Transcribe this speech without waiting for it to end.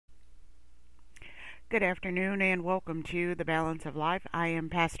Good afternoon and welcome to The Balance of Life. I am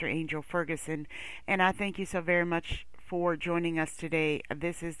Pastor Angel Ferguson, and I thank you so very much for joining us today.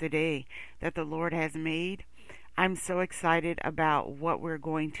 This is the day that the Lord has made. I'm so excited about what we're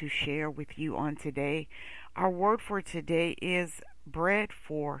going to share with you on today. Our word for today is bread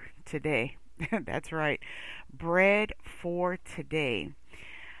for today. That's right, bread for today.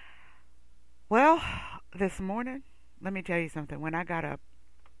 Well, this morning, let me tell you something. When I got up,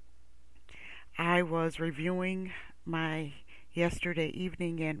 I was reviewing my yesterday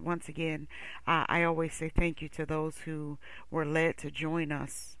evening, and once again, I always say thank you to those who were led to join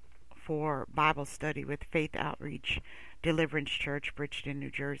us for Bible study with Faith Outreach Deliverance Church, Bridgeton,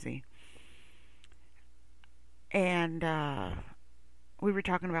 New Jersey. And we were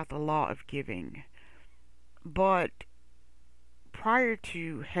talking about the law of giving. But prior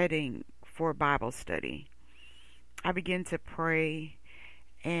to heading for Bible study, I began to pray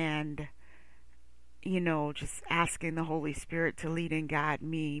and just asking the Holy Spirit to lead and guide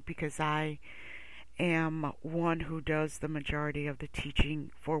me, because I am one who does the majority of the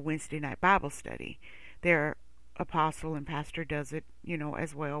teaching for Wednesday night Bible study. Their apostle and pastor does it,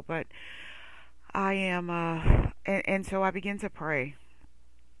 as well. But I am, and so I begin to pray,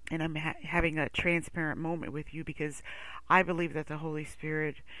 and I'm having a transparent moment with you, because I believe that the Holy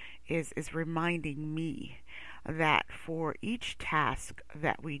Spirit is reminding me that for each task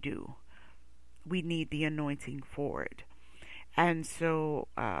that we do, we need the anointing for it. And so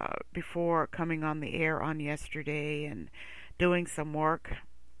before coming on the air on yesterday and doing some work,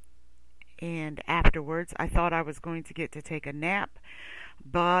 and afterwards I thought I was going to get to take a nap,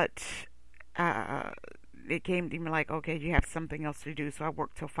 but it came to me like, okay, you have something else to do. So I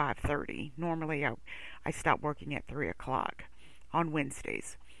worked till 5:30. Normally I stop working at 3 o'clock on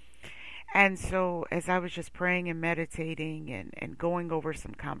Wednesdays. And so as I was just praying and meditating and going over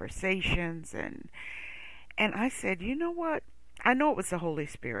some conversations, and I said, you know what? I know it was the Holy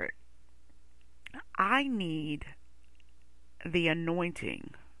Spirit. I need the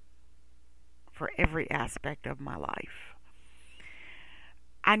anointing for every aspect of my life.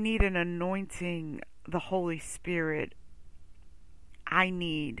 I need an anointing, the Holy Spirit. I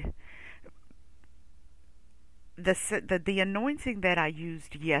need the anointing that I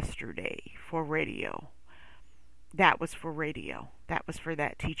used yesterday for radio. That was for radio. That was for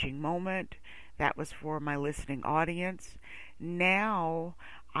that teaching moment. That was for my listening audience. Now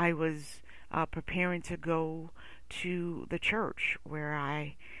I was preparing to go to the church where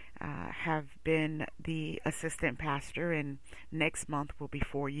I have been the assistant pastor, and next month will be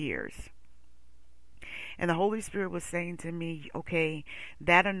 4 years. And the Holy Spirit was saying to me, okay,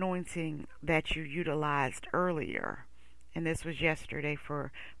 that anointing that you utilized earlier, and this was yesterday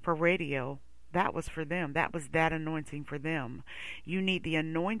for radio, that was for them. That was that anointing for them. You need the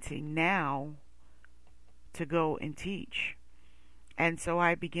anointing now to go and teach. And so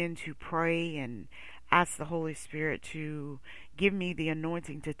I began to pray and ask the Holy Spirit to give me the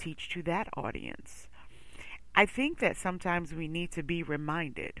anointing to teach to that audience. I think that sometimes we need to be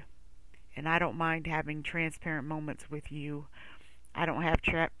reminded. And I don't mind having transparent moments with you. I don't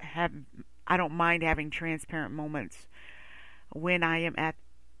mind having transparent moments when I am at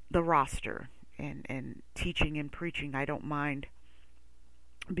the roster and teaching and preaching. I don't mind,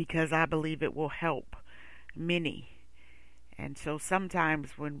 because I believe it will help many. And so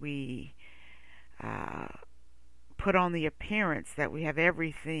sometimes when we put on the appearance that we have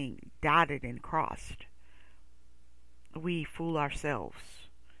everything dotted and crossed, we fool ourselves.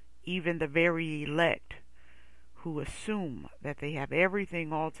 Even the very elect, who assume that they have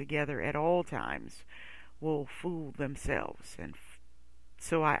everything all together at all times, will fool themselves. And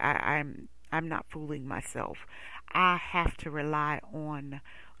so I'm not fooling myself. I have to rely on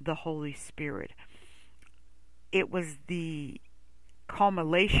the Holy Spirit. It was the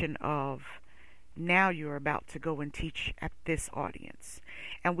culmination of, now you're about to go and teach at this audience.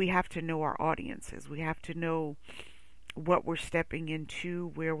 And we have to know our audiences. We have to know what we're stepping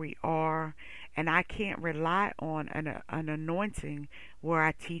into, where we are. And I can't rely on an anointing where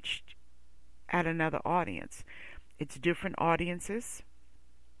I teach at another audience. It's different audiences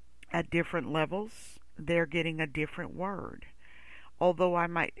at different levels. They're getting a different word. Although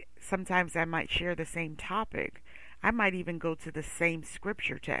sometimes I might share the same topic. I might even go to the same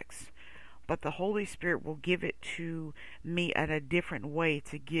scripture text, but the Holy Spirit will give it to me at a different way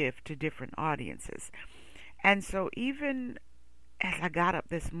to give to different audiences. And so even as I got up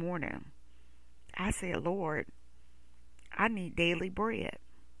this morning, I said, Lord, I need daily bread.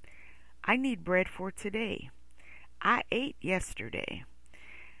 I need bread for today. I ate yesterday.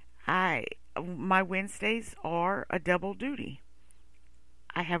 My Wednesdays are a double duty.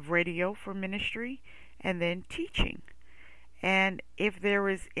 I have radio for ministry, and then teaching. And if there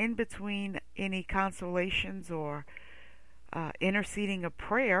is in between any consolations or interceding a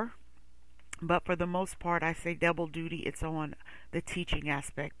prayer, but for the most part, I say double duty, it's on the teaching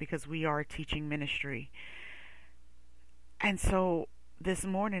aspect because we are a teaching ministry. And so this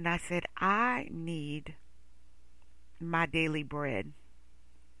morning I said, I need my daily bread.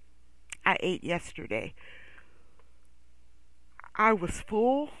 I ate yesterday. I was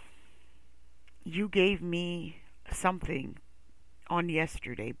full. You gave me something on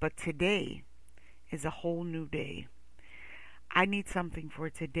yesterday, but today is a whole new day. I need something for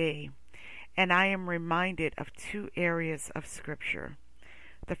today. And I am reminded of two areas of Scripture.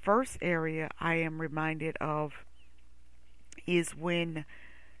 The first area I am reminded of is when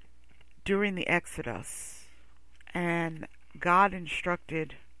during the Exodus, and God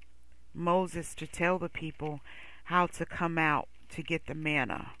instructed Moses to tell the people how to come out to get the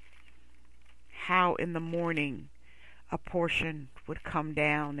manna. How in the morning a portion would come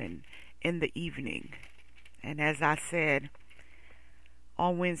down and in the evening. And as I said,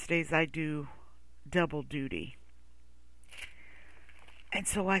 on Wednesdays I do double duty. And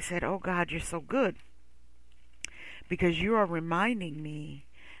so I said, oh God, you're so good. Because you are reminding me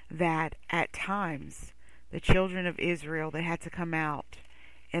that at times the children of Israel, they had to come out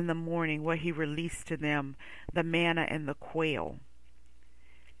in the morning where he released to them the manna and the quail.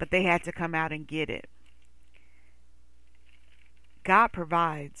 But they had to come out and get it. God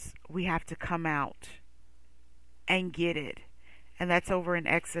provides. We have to come out and get it. And that's over in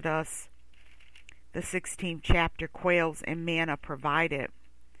Exodus, the 16th chapter, quails and manna provided.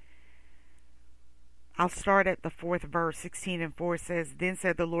 I'll start at the 4th verse. 16:4 says, Then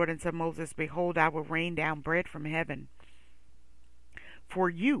said the Lord unto Moses, Behold, I will rain down bread from heaven for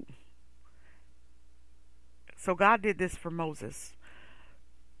you. So God did this for Moses.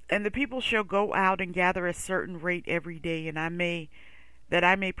 And the people shall go out and gather a certain rate every day, and I may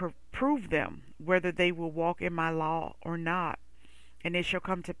prove them whether they will walk in my law or not. And it shall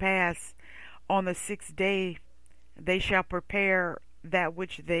come to pass on the 6th day they shall prepare that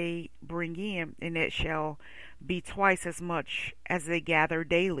which they bring in, and it shall be twice as much as they gather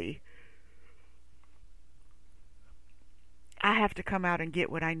daily. I have to come out and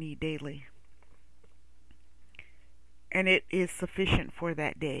get what I need daily. And it is sufficient for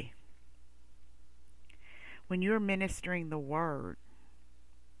that day. When you're ministering the word,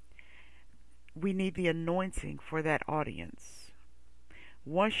 we need the anointing for that audience.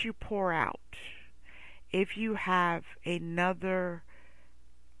 Once you pour out, if you have another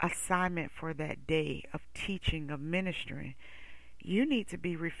assignment for that day of teaching, of ministering, you need to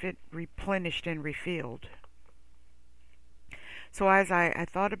be replenished and refilled. So as I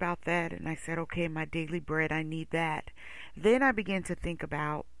thought about that, and I said, okay, my daily bread, I need that. Then I began to think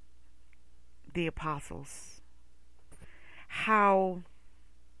about the apostles. How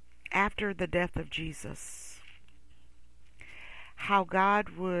after the death of Jesus, how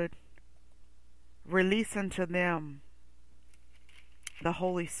God would release unto them the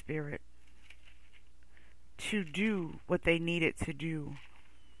Holy Spirit to do what they needed to do,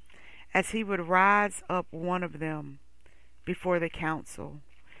 as he would rise up one of them before the council,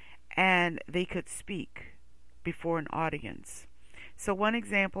 and they could speak before an audience. So one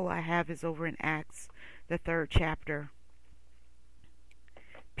example I have is over in Acts, the 3rd chapter.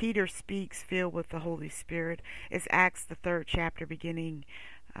 Peter speaks filled with the Holy Spirit. It's Acts, the 3rd chapter, beginning,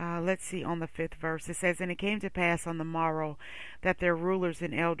 on the 5th verse. It says, And it came to pass on the morrow that their rulers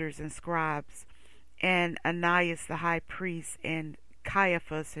and elders and scribes, and Ananias the high priest, and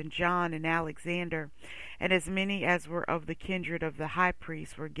Caiaphas, and John, and Alexander, and as many as were of the kindred of the high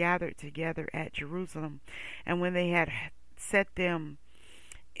priest, were gathered together at Jerusalem. And when they had set them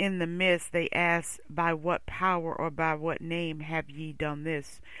in the midst, they asked, By what power or by what name have ye done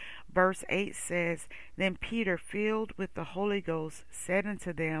this? Verse 8 says, Then Peter, filled with the Holy Ghost, said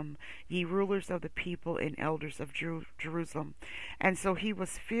unto them, Ye rulers of the people and elders of Jerusalem. And so he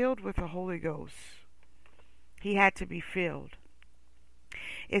was filled with the Holy Ghost. He had to be filled.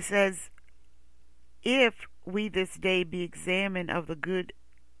 It says, If we this day be examined of the good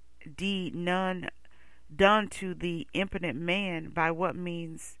deed none done to the impotent man, by what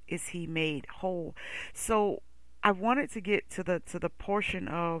means is he made whole? So I wanted to get to the portion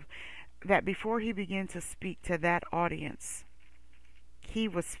of that before he began to speak to that audience, he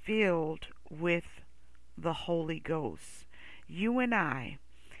was filled with the Holy Ghost. You and I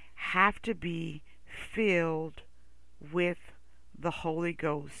have to be filled with the Holy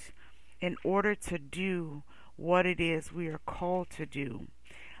Ghost in order to do what it is we are called to do,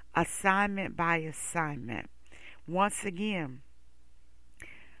 assignment by assignment. Once again,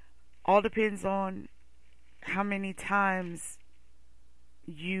 All depends on how many times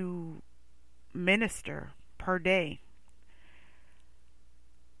you minister per day.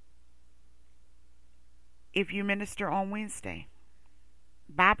 If you minister on Wednesday,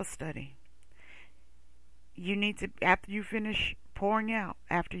 Bible study, you need to, after you finish pouring out,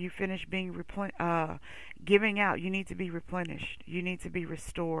 after you finish being giving out, you need to be replenished. You need to be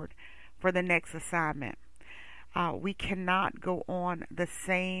restored for the next assignment. We cannot go on the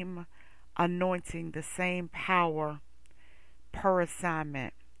same anointing, the same power per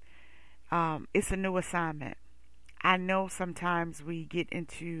assignment. It's a new assignment. I know sometimes we get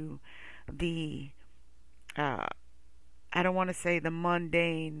into the I don't want to say the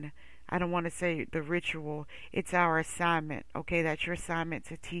mundane, I don't want to say the ritual. It's our assignment. Okay, that's your assignment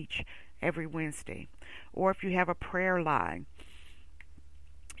to teach every Wednesday. Or if you have a prayer line,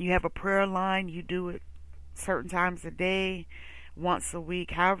 you do it certain times a day, once a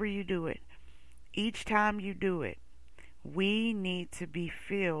week, however you do it. Each time you do it, we need to be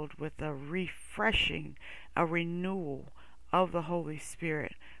filled with a refreshing, a renewal of the Holy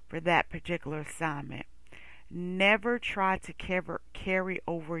Spirit for that particular assignment. Never try to carry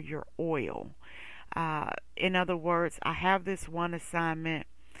over your oil. In other words, I have this one assignment,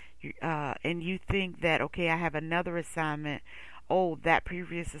 and you think that, okay, I have another assignment. Oh, that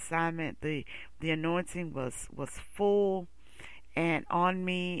previous assignment, the anointing was full and on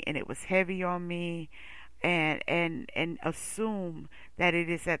me, and it was heavy on me, and assume that it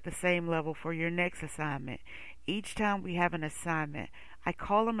is at the same level for your next assignment. Each time we have an assignment, I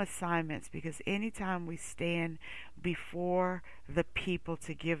call them assignments because anytime we stand before the people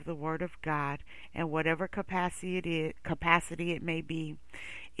to give the word of God, and whatever capacity it may be,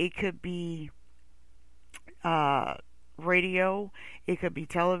 it could be radio, it could be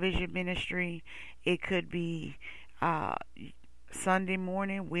television ministry, it could be Sunday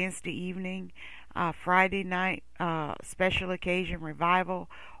morning, Wednesday evening, Friday night, special occasion, revival.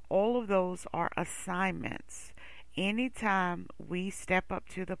 All of those are assignments. Anytime we step up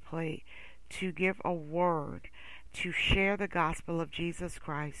to the plate to give a word, to share the gospel of Jesus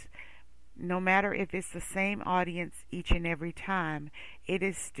Christ, no matter if it's the same audience each and every time, it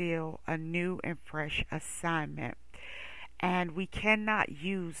is still a new and fresh assignment. And we cannot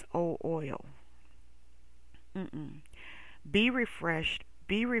use old oil. Be refreshed,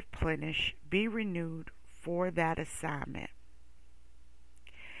 be replenished, be renewed for that assignment.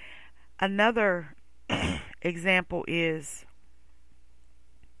 Another example is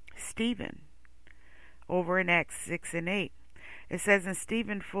Stephen over in Acts 6 and 8. It says, and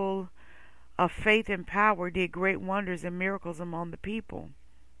Stephen, full of faith and power, did great wonders and miracles among the people.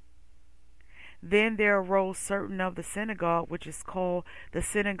 Then there arose certain of the synagogue, which is called the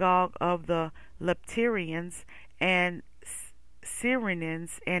synagogue of the Leptarians and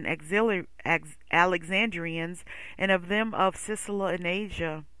Cyrenians and Alexandrians, and of them of Cilicia and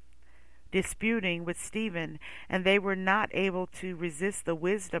Asia, disputing with Stephen, and they were not able to resist the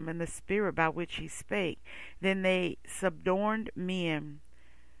wisdom and the spirit by which he spake. Then they suborned men,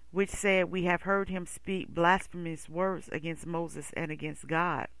 which said, we have heard him speak blasphemous words against Moses and against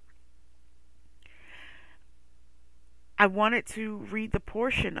God. I wanted to read the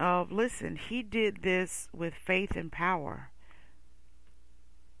portion of, listen, he did this with faith and power.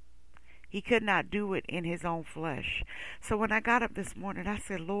 He could not do it in his own flesh. So when I got up this morning, I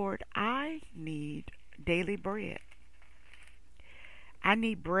said, Lord, I need daily bread. I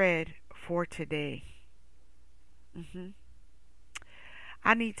need bread for today.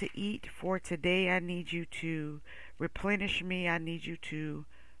 I need to eat for today. I need you to replenish me. I need you to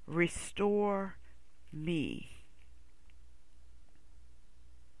restore me.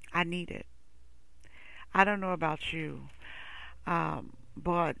 I need it. I don't know about you,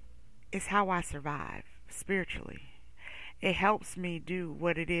 but it's how I survive spiritually. It helps me do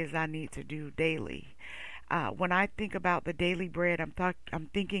what it is I need to do daily. When I think about the daily bread, I'm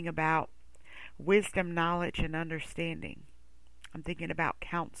thinking about wisdom, knowledge, and understanding. I'm thinking about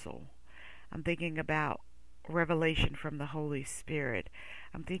counsel. I'm thinking about revelation from the Holy Spirit.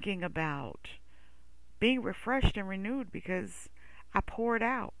 I'm thinking about being refreshed and renewed because I poured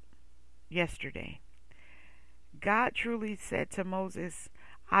out yesterday. God truly said to Moses,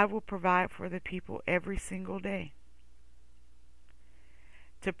 I will provide for the people every single day.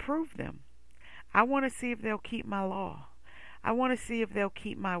 To prove them, I want to see if they'll keep my law. I want to see if they'll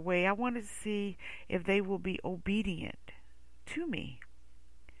keep my way. I want to see if they will be obedient to me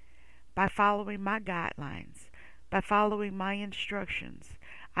by following my guidelines, by following my instructions.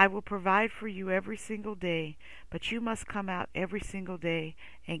 I will provide for you every single day, but you must come out every single day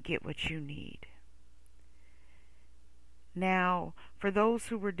and get what you need. Now, for those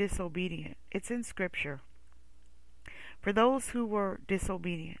who were disobedient. It's in Scripture. For those who were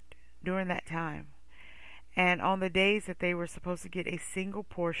disobedient during that time, and on the days that they were supposed to get a single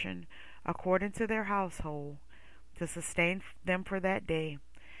portion according to their household to sustain them for that day,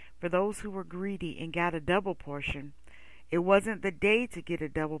 for those who were greedy and got a double portion, it wasn't the day to get a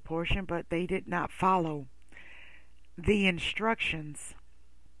double portion, but they did not follow the instructions.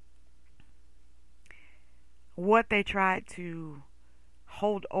 What they tried to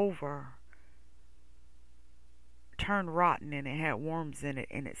hold over turned rotten, and it had worms in it,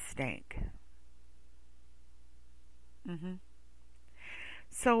 and it stank.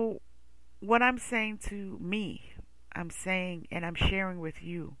 So what I'm saying to me, I'm saying and I'm sharing with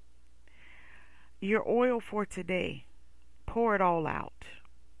you, your oil for today, pour it all out.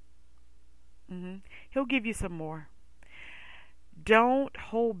 He'll give you some more. Don't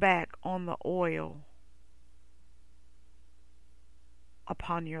hold back on the oil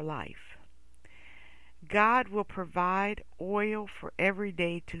upon your life. God will provide oil for every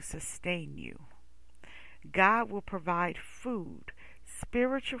day to sustain you. God will provide food,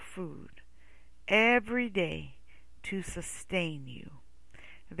 spiritual food, every day to sustain you.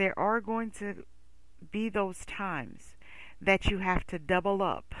 There are going to be those times that you have to double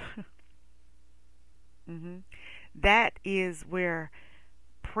up. That is where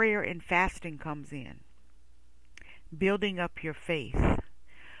prayer and fasting comes in. Building up your faith.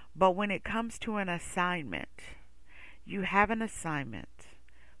 But when it comes to an assignment, you have an assignment.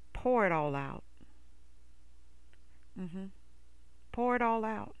 Pour it all out. Pour it all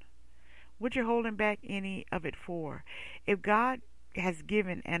out. What you're holding back any of it for? If God has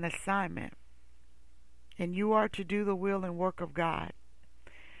given an assignment and you are to do the will and work of God,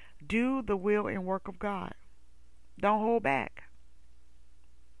 do the will and work of God. Don't hold back.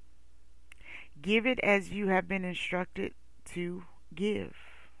 Give it as you have been instructed to give.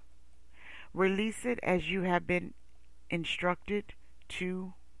 Release it as you have been instructed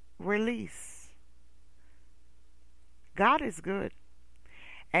to release. God is good,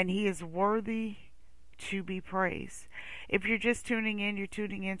 and He is worthy to be praised. If you're just tuning in, you're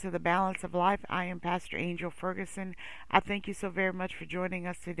tuning into The Balance of Life. I am Pastor Angel Ferguson. I thank you so very much for joining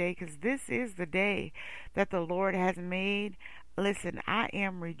us today, because this is the day that the Lord has made. Listen, I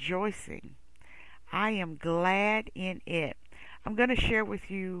am rejoicing. I am glad in it. I'm going to share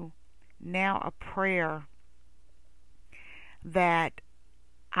with you now a prayer that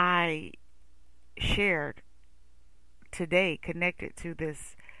I shared today connected to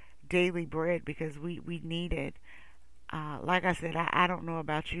this daily bread, because we need it. Like I said, I don't know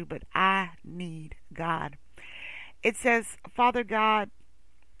about you, but I need God. It says, Father God,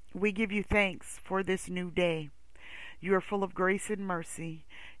 we give you thanks for this new day. You are full of grace and mercy.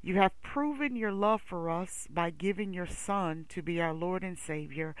 You have proven your love for us by giving your Son to be our Lord and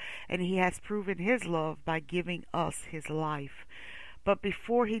Savior, and He has proven His love by giving us His life. But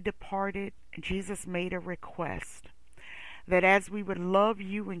before He departed, Jesus made a request that as we would love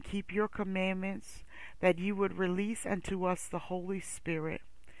you and keep your commandments, that you would release unto us the Holy Spirit.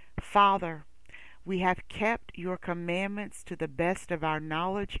 Father, we have kept your commandments to the best of our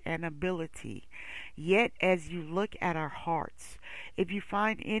knowledge and ability. Yet as you look at our hearts, if you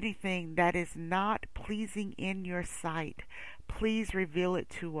find anything that is not pleasing in your sight, please reveal it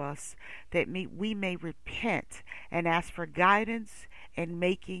to us, that we may repent and ask for guidance in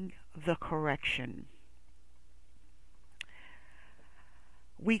making the correction.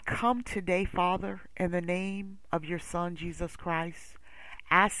 We come today, Father, in the name of your Son, Jesus Christ,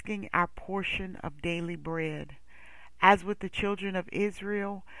 asking our portion of daily bread. As with the children of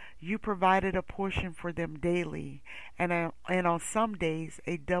Israel, you provided a portion for them daily, and on some days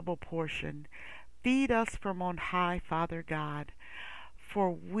a double portion. Feed us from on high, Father God,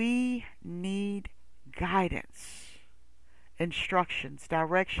 for we need guidance, instructions,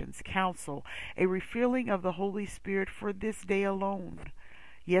 directions, counsel, a refilling of the Holy Spirit for this day alone.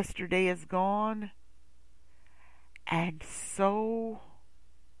 Yesterday is gone, and so,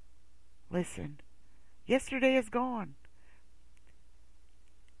 listen, yesterday is gone,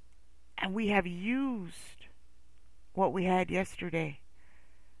 and we have used what we had yesterday.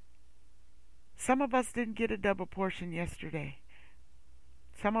 Some of us didn't get a double portion yesterday.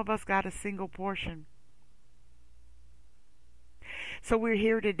 Some of us got a single portion. So we're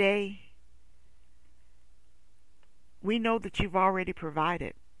here today. We know that you've already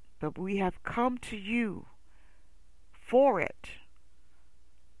provided, but we have come to you for it.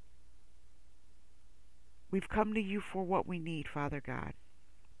 We've come to you for what we need, Father God.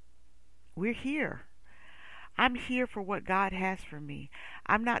 We're here. I'm here for what God has for me.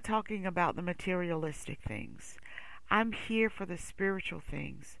 I'm not talking about the materialistic things. I'm here for the spiritual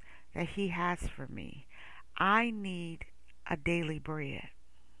things that He has for me. I need a daily bread.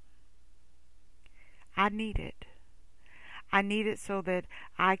 I need it. I need it so that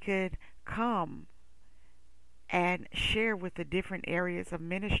I could come and share with the different areas of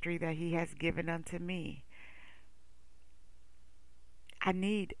ministry that He has given unto me. I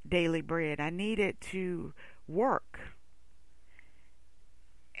need daily bread. I need it to work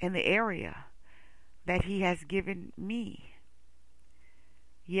in the area that He has given me.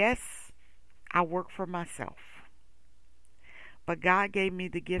 Yes, I work for myself, but God gave me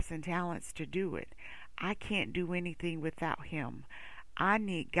the gifts and talents to do it. I can't do anything without Him. I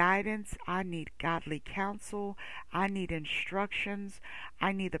need guidance. I need godly counsel. I need instructions.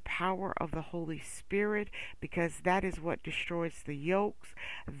 I need the power of the Holy Spirit, because that is what destroys the yokes.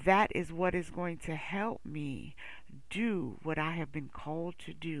 That is what is going to help me do what I have been called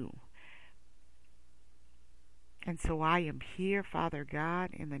to do. And so I am here, Father God,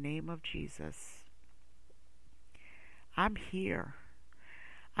 in the name of Jesus. I'm here.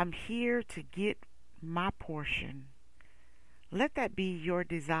 I'm here to get my portion. Let that be your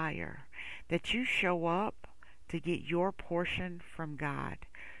desire, that you show up to get your portion from God.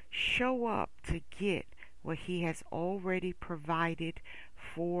 Show up to get what He has already provided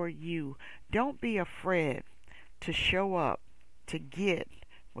for you. Don't be afraid to show up to get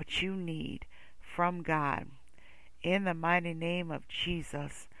what you need from God. In the mighty name of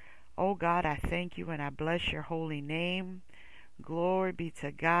Jesus. Oh God, I thank you and I bless your holy name. Glory be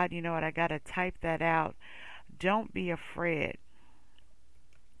to God. You know what? I got to type that out. Don't be afraid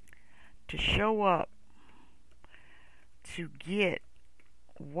to show up to get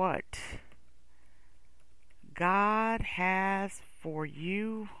what God has for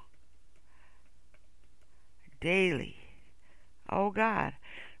you daily. Oh God,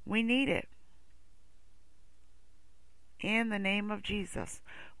 we need it. In the name of Jesus,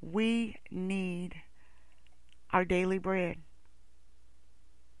 we need our daily bread.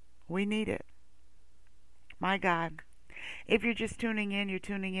 We need it. My God. If you're just tuning in, you're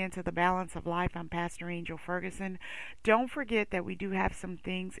tuning in to The Balance of Life. I'm Pastor Angel Ferguson. Don't forget that we do have some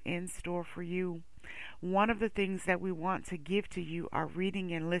things in store for you. One of the things that we want to give to you, our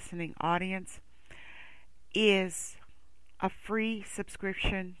reading and listening audience, is a free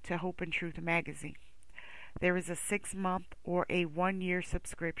subscription to Hope and Truth magazine. There is a 6-month or a 1-year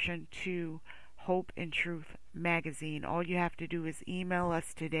subscription to Hope and Truth magazine. All you have to do is email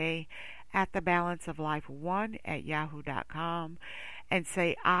us today at thebalanceoflife1@yahoo.com and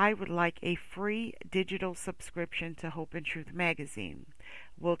say, I would like a free digital subscription to Hope and Truth magazine.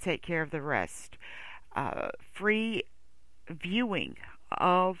 We'll take care of the rest. Free viewing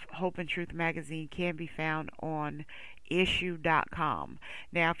of Hope and Truth magazine can be found on issue.com.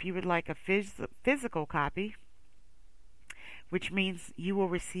 Now, if you would like a physical copy, which means you will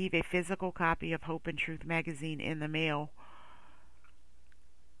receive a physical copy of Hope and Truth magazine in the mail,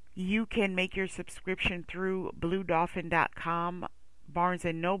 you can make your subscription through BlueDolphin.com,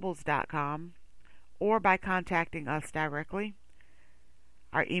 BarnesandNobles.com, or by contacting us directly.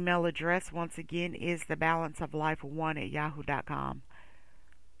 Our email address, once again, is thebalanceoflife1@yahoo.com.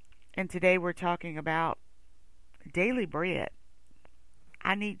 And today we're talking about daily bread.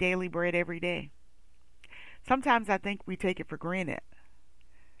 I need daily bread every day. Sometimes I think we take it for granted,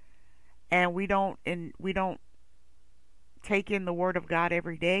 and we don't take in the Word of God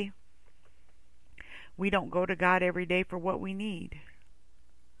every day. We don't go to God every day for what we need.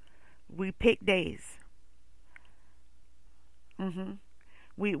 We pick days.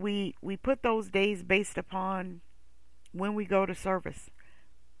 We put those days based upon when we go to service.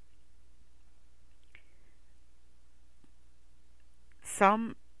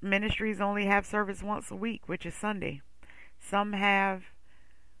 Some ministries only have service once a week, which is Sunday. Some have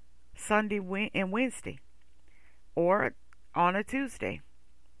Sunday and Wednesday, or on a Tuesday.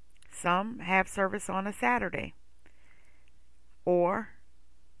 Some have service on a Saturday, or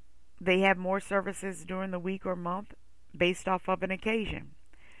they have more services during the week or month based off of an occasion.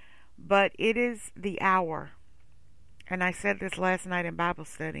 But it is the hour, and I said this last night in Bible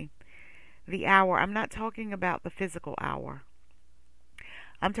study, the hour. I'm not talking about the physical hour.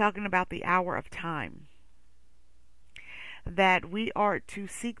 I'm talking about the hour of time, that we are to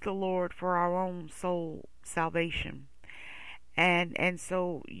seek the Lord for our own soul salvation. And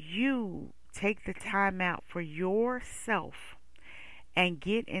so you take the time out for yourself and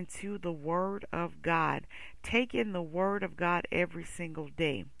get into the Word of God. Take in the Word of God every single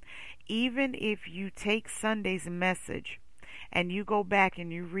day. Even if you take Sunday's message and you go back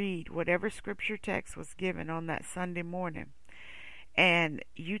and you read whatever scripture text was given on that Sunday morning, and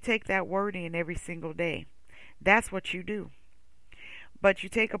you take that word in every single day, That's what you do. But you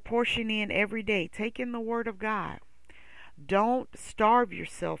take a portion in every day. Take in the Word of God. Don't starve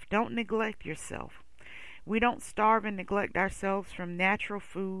yourself. Don't neglect yourself. We don't starve and neglect ourselves from natural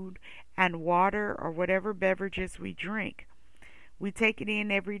food and water or whatever beverages we drink. We take it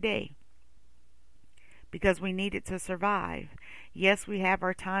in every day because we need it to survive. Yes, we have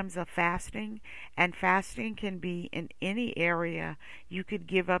our times of fasting, and fasting can be in any area. You could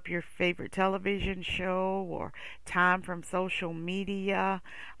give up your favorite television show or time from social media,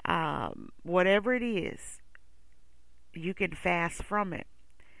 whatever it is, you can fast from it.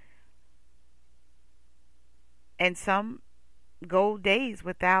 And some go days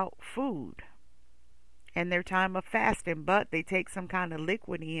without food in their time of fasting, but they take some kind of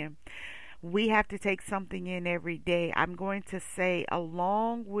liquid in. We have to take something in every day. I'm going to say,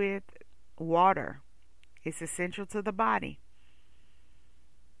 along with water, it's essential to the body.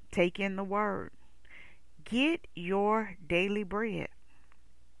 Take in the Word. Get your daily bread.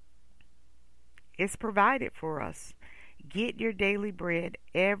 It's provided for us. Get your daily bread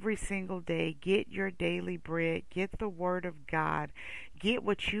every single day. Get your daily bread. Get the Word of God. Get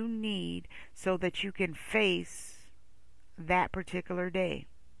what you need so that you can face that particular day.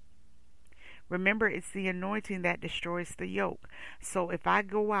 Remember, it's the anointing that destroys the yoke. So if I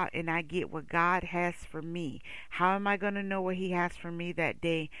go out and I get what God has for me, how am I going to know what He has for me that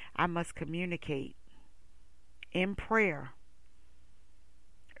day? I must communicate in prayer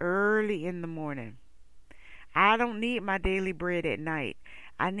early in the morning. I don't need my daily bread at night.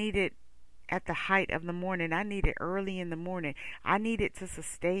 I need it at the height of the morning. I need it early in the morning. I need it to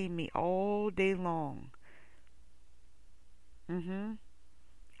sustain me all day long.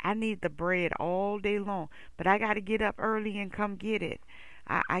 I need the bread all day long. But I got to get up early and come get it.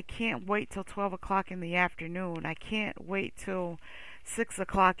 I can't wait till 12 o'clock in the afternoon. I can't wait till 6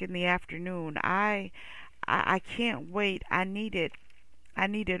 o'clock in the afternoon. I can't wait. I need it. I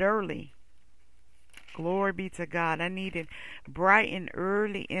need it early. Glory be to God. I need it bright and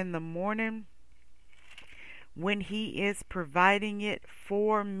early in the morning when He is providing it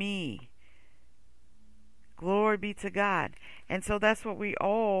for me. Glory be to God. And so that's what we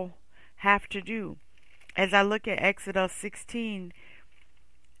all have to do. As I look at Exodus 16,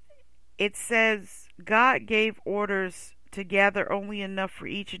 it says God gave orders to gather only enough for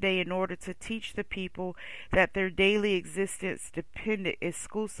each day in order to teach the people that their daily existence depended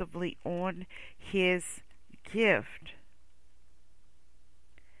exclusively on His gift.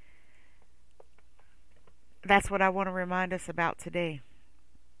 That's what I want to remind us about today.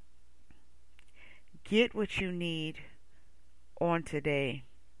 Get what you need on today.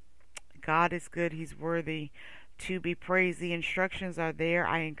 God is good. He's worthy to be praised. The instructions are there.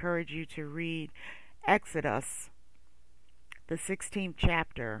 I encourage you to read Exodus, the 16th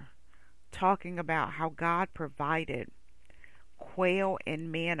chapter, talking about how God provided quail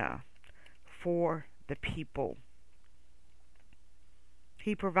and manna for the people.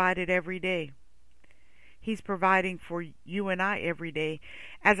 He provided every day. He's providing for you and I every day.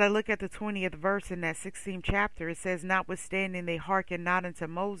 As I look at the 20th verse in that 16th chapter, it says, notwithstanding they hearkened not unto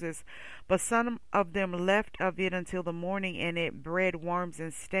Moses, but some of them left of it until the morning, and it bred worms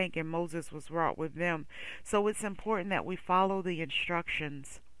and stank, and Moses was wroth with them. So it's important that we follow the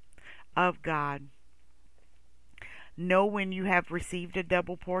instructions of God. Know when you have received a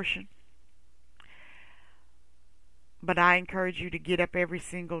double portion. But I encourage you to get up every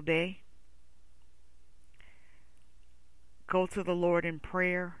single day. Go to the Lord in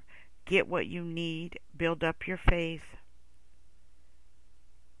prayer. Get what you need. Build up your faith.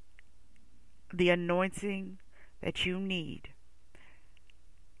 The anointing that you need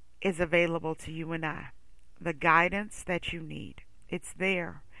is available to you and I. The guidance that you need, it's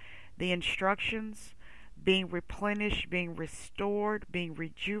there. The instructions, being replenished, being restored, being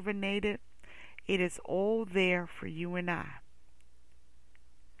rejuvenated, it is all there for you and I.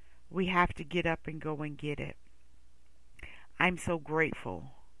 We have to get up and go and get it. I'm so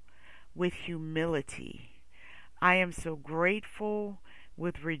grateful with humility. I am so grateful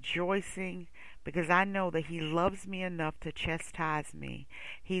with rejoicing because I know that He loves me enough to chastise me.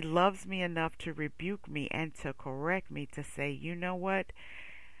 He loves me enough to rebuke me and to correct me, to say, you know what?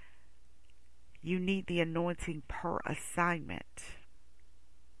 You need the anointing per assignment.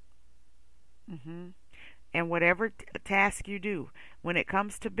 And whatever task you do, when it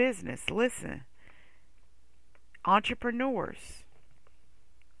comes to business, listen. Entrepreneurs,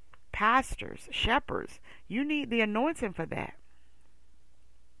 pastors, shepherds, you need the anointing for that.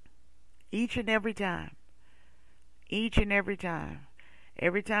 Each and every time. Each and every time.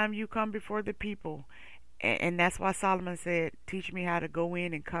 Every time you come before the people And that's why Solomon said, teach me how to go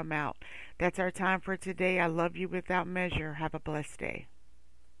in and come out. That's our time for today. I love you without measure. Have a blessed day.